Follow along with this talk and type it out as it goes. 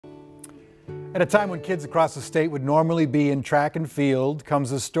At a time when kids across the state would normally be in track and field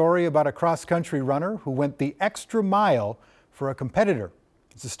comes a story about a cross-country runner who went the extra mile for a competitor.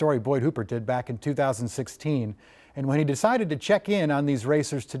 It's a story Boyd Hooper did back in 2016. And when he decided to check in on these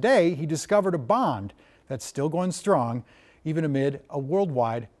racers today, he discovered a bond that's still going strong, even amid a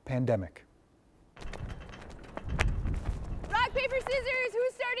worldwide pandemic. Rock, paper, scissors,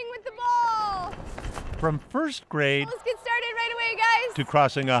 who's starting with the ball? From first grade Let's get started right away, guys. to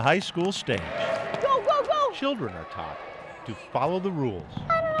crossing a high school stage, Go, go, go. children are taught to follow the rules.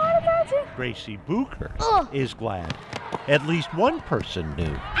 I don't know how to catch it. Gracie Bucher is glad at least one person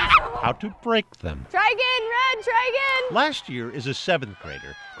knew how to break them. Try again, Red, try again. Last year, as a 7th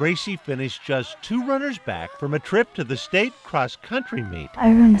grader, Gracie finished just 2 runners back from a trip to the state cross-country meet.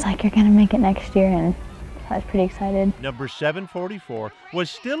 Everyone was like, you're going to make it next year, and I was pretty excited. Number 744 was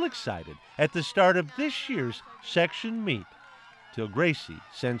still excited at the start of this year's section meet, till Gracie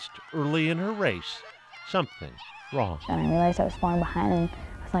sensed early in her race something wrong. And I realized I was falling behind, and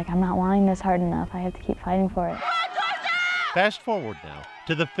I was like, I'm not wanting this hard enough. I have to keep fighting for it. Fast forward now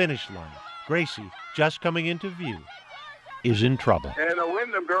to the finish line. Gracie, just coming into view, is in trouble. And the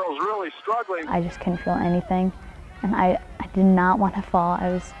Wyndham girl's really struggling. I just couldn't feel anything, and I did not want to fall.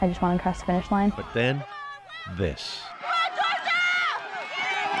 I just wanted to cross the finish line. But then, this.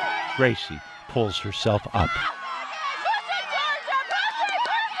 Gracie pulls herself up.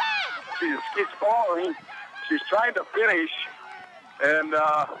 She just keeps falling. She's trying to finish, and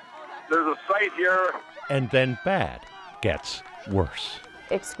there's a sight here. And then bad gets worse.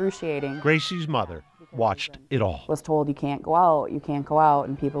 Excruciating. Gracie's mother watched it all. Was told you can't go out,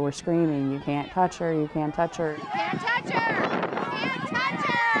 and people were screaming, you can't touch her, you can't touch her. You can't touch her. You can't touch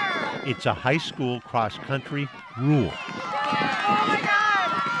her. It's a high school cross-country rule. Oh, my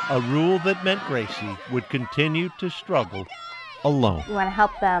God. A rule that meant Gracie would continue to struggle alone. You want to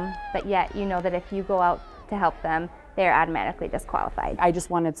help them, but yet you know that if you go out to help them, they're automatically disqualified. I just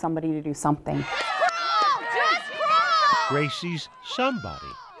wanted somebody to do something. Gracie's somebody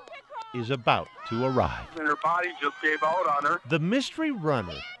is about to arrive. And her body just gave out on her. The mystery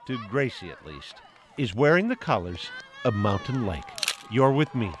runner, to Gracie at least, is wearing the colors of Mountain Lake. You're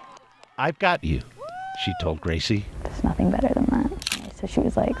with me. I've got you, she told Gracie. There's nothing better than that. So she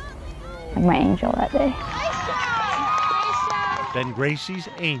was like my angel that day. Then Gracie's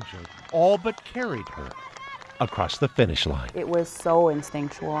angel all but carried her across the finish line. It was so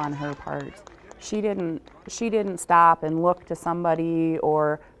instinctual on her part. She didn't stop and look to somebody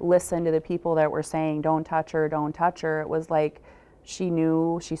or listen to the people that were saying, don't touch her, don't touch her. It was like she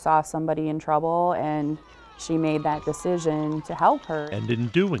knew she saw somebody in trouble and she made that decision to help her. And in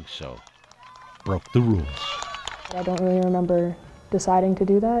doing so, broke the rules. I don't really remember deciding to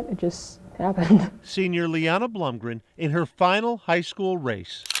do that. It just happened. Senior Liana Blomgren, in her final high school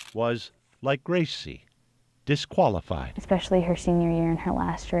race, was, like Gracie, disqualified. Especially her senior year in her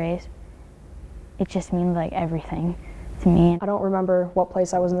last race. It just means like everything to me. I don't remember what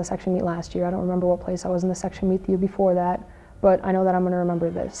place I was in the section meet last year. I don't remember what place I was in the section meet the year before that, but I know that I'm going to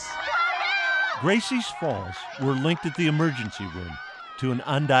remember this. Gracie's falls were linked at the emergency room to an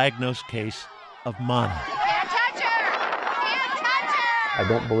undiagnosed case of mono. Can't touch her. Can't touch her. I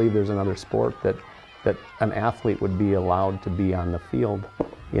don't believe there's another sport that an athlete would be allowed to be on the field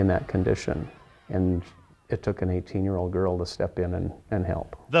in that condition. And it took an 18-year-old girl to step in and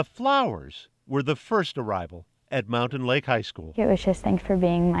help. The flowers were the first arrival at Mountain Lake High School. It was just thanks for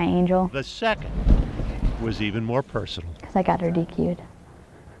being my angel. The second was even more personal. Because I got her DQ'd.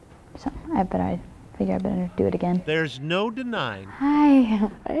 So I figure I better do it again. There's no denying Hi.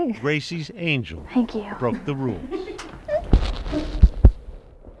 Hey. Gracie's angel Thank you. broke the rules.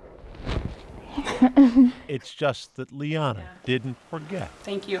 It's just that Liana didn't forget.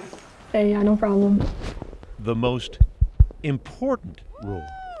 Thank you. Hey, no problem. The most important rule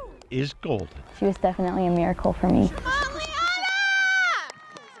is golden. She was definitely a miracle for me.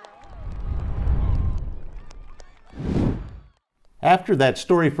 After that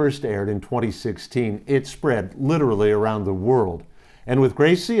story first aired in 2016, it spread literally around the world. And with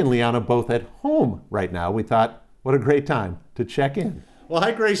Gracie and Liana both at home right now, we thought, what a great time to check in. Well,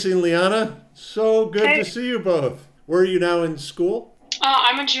 hi, Gracie and Liana. So good to see you both. Where are you now in school?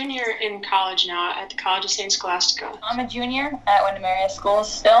 I'm a junior in college now at the College of St. Scholastica. I'm a junior at Windermere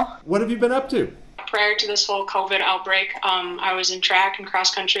Schools still. What have you been up to? Prior to this whole COVID outbreak, I was in track and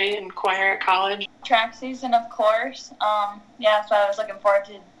cross country and choir at college. Track season, of course. Yeah, so I was looking forward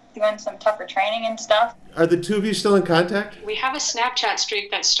to doing some tougher training and stuff. Are the two of you still in contact? We have a Snapchat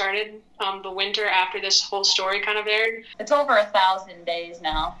streak that started the winter after this whole story kind of aired. It's over 1,000 days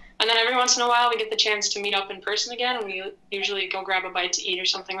now. And then every once in a while we get the chance to meet up in person again, and we usually go grab a bite to eat or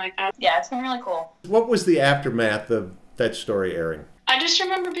something like that. Yeah, it's been really cool. What was the aftermath of that story airing? I just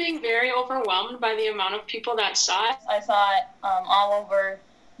remember being very overwhelmed by the amount of people that saw it. I saw it all over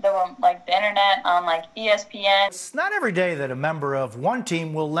the internet, on ESPN. It's not every day that a member of one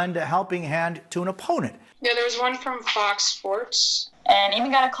team will lend a helping hand to an opponent. Yeah, there was one from Fox Sports. And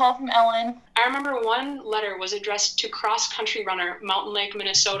even got a call from Ellen. I remember one letter was addressed to cross-country runner Mountain Lake,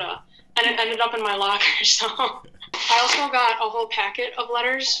 Minnesota, and it ended up in my locker. So I also got a whole packet of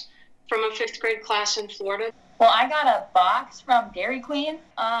letters from a 5th grade class in Florida. Well, I got a box from Dairy Queen.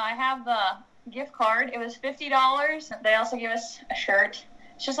 I have the gift card. It was $50. They also gave us a shirt.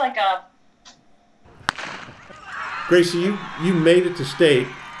 It's just like a... Gracie, you made it to state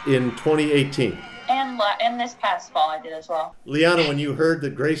in 2018. And this past fall I did as well. Liana, when you heard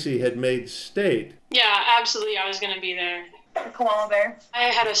that Gracie had made state... Yeah, absolutely, I was going to be there. The koala bear. I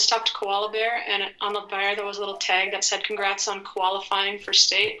had a stuffed koala bear, and on the bear there was a little tag that said congrats on qualifying for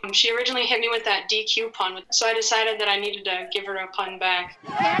state. She originally hit me with that DQ pun, so I decided that I needed to give her a pun back.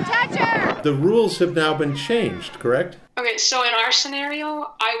 Can't touch her! The rules have now been changed, correct? Okay, so in our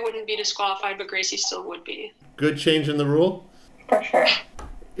scenario, I wouldn't be disqualified, but Gracie still would be. Good change in the rule? For sure.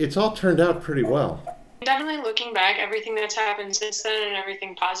 It's all turned out pretty well. Definitely looking back, everything that's happened since then and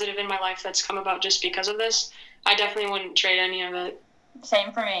everything positive in my life that's come about just because of this, I definitely wouldn't trade any of it.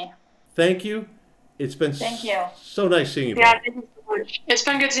 Same for me. Thank you. It's been Thank you. So nice seeing you. Yeah, thank you so much. It's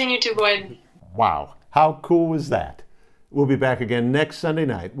been good seeing you too, Boyd. Wow, how cool was that? We'll be back again next Sunday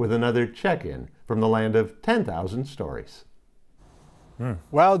night with another check-in from the land of 10,000 stories.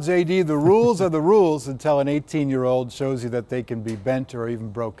 Well, JD, the rules are the rules until an 18-year-old shows you that they can be bent or even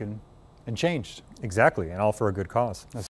broken and changed. Exactly, and all for a good cause.